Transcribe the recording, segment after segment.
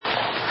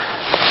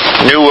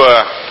New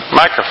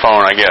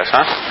microphone, I guess,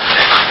 huh?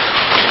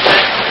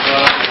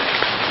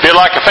 Feel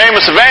like a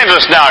famous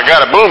evangelist now. I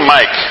got a boom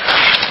mic.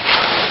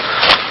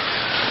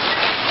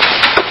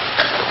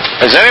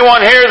 Is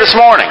anyone here this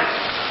morning?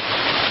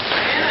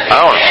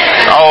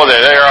 Oh,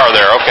 they are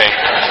there. Okay.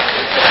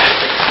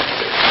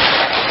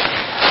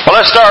 Well,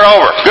 let's start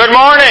over. Good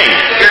morning.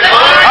 Good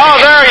morning. Oh,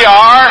 there you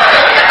are.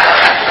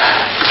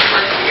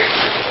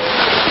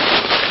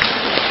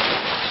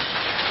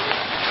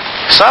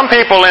 Some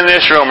people in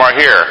this room are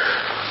here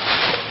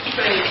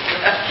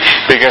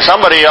because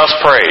somebody else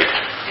prayed.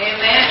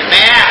 Amen.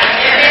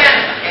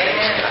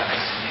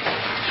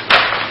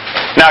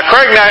 Now,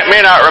 Craig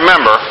may not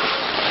remember.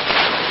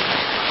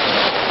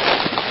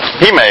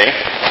 He may.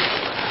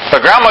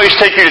 But Grandma used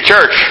to take you to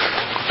church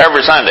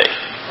every Sunday.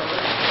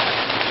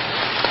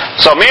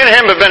 So me and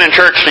him have been in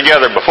church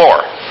together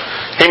before.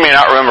 He may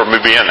not remember me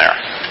being there.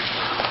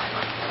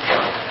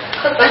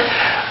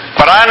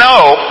 But I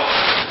know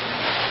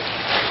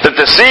that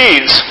the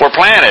seeds were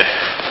planted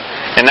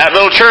in that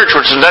little church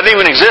which doesn't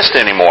even exist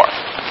anymore.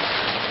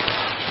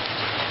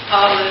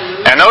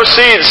 And those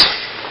seeds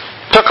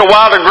took a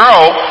while to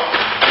grow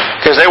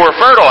because they were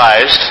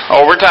fertilized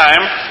over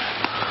time.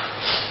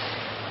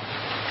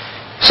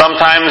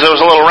 Sometimes there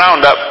was a little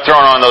Roundup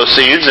thrown on those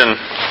seeds and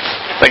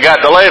they got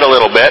delayed a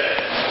little bit.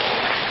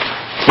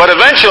 But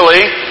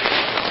eventually,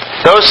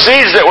 those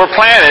seeds that were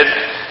planted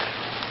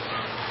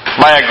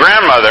by a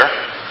grandmother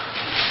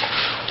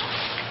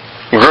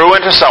grew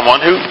into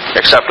someone who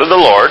accepted the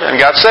Lord and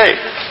got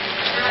saved.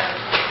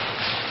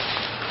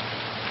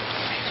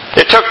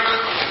 It took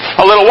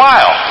a little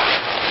while.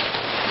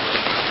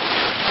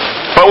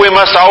 But we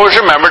must always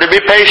remember to be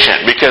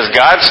patient because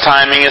God's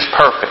timing is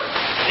perfect.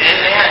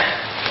 Amen.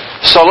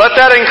 So let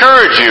that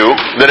encourage you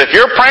that if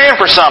you're praying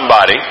for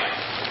somebody,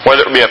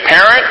 whether it be a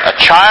parent, a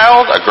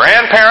child, a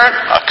grandparent,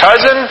 a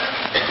cousin,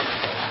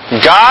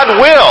 God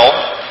will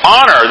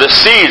honor the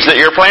seeds that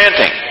you're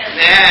planting.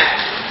 Amen.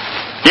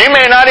 You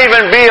may not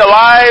even be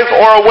alive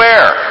or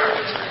aware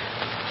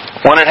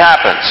when it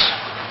happens.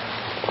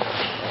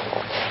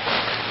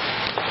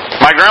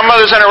 My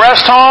grandmother's in a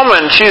rest home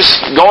and she's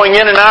going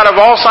in and out of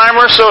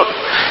Alzheimer's, so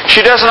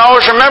she doesn't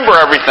always remember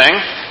everything.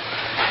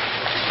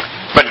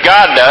 But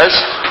God does.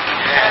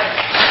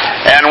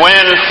 And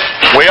when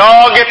we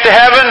all get to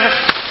heaven,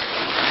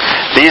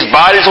 these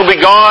bodies will be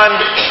gone,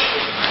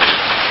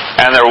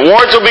 and their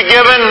rewards will be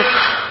given,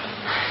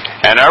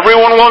 and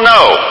everyone will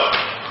know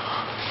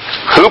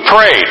who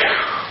prayed,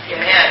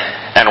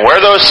 and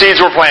where those seeds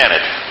were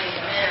planted,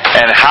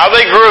 and how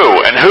they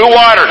grew, and who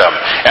watered them,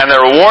 and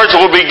their rewards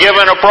will be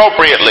given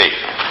appropriately.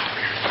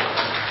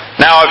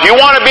 Now, if you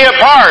want to be a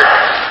part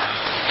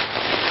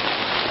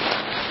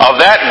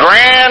of that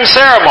grand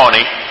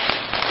ceremony,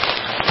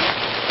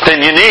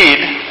 then you need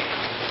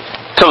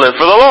to live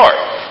for the Lord.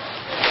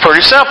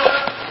 Pretty simple.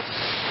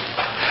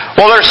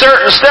 Well, there are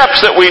certain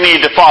steps that we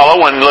need to follow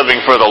when living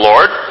for the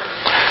Lord.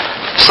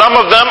 Some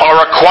of them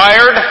are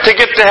required to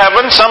get to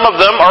heaven. Some of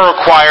them are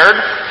required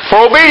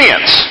for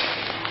obedience.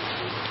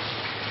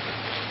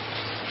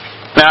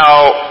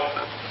 Now,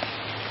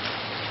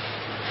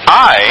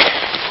 I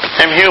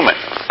am human.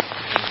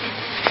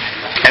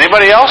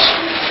 Anybody else?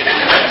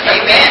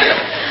 Amen.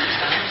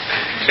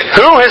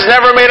 Who has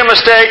never made a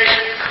mistake?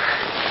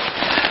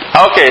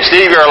 Okay,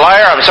 Steve, you're a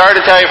liar. I'm sorry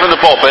to tell you from the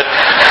pulpit.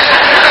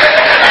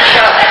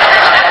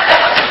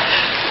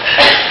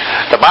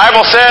 The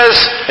Bible says,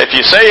 if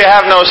you say you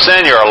have no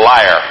sin, you're a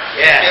liar.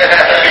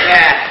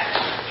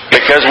 Yeah.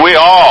 Because we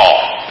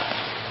all,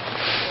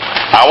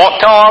 I won't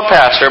tell our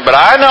pastor, but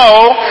I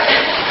know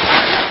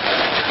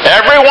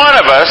every one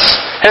of us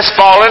has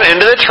fallen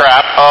into the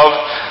trap of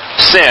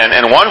sin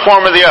in one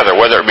form or the other,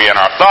 whether it be in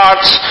our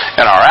thoughts,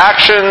 in our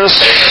actions,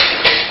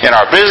 in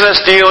our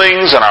business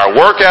dealings, in our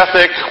work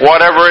ethic,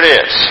 whatever it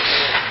is.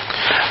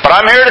 But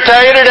I'm here to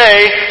tell you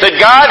today that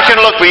God can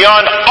look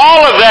beyond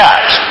all of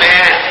that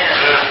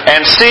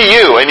and see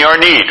you and your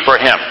need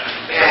for Him.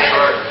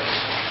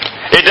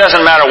 It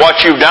doesn't matter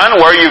what you've done,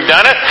 where you've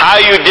done it, how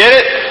you did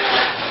it,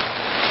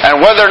 and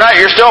whether or not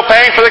you're still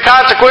paying for the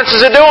consequences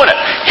of doing it.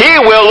 He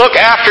will look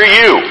after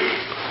you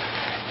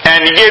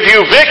and give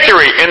you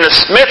victory in the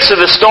midst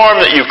of the storm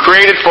that you've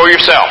created for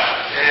yourself.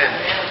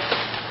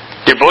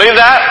 Do you believe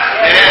that?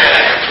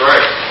 That's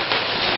right.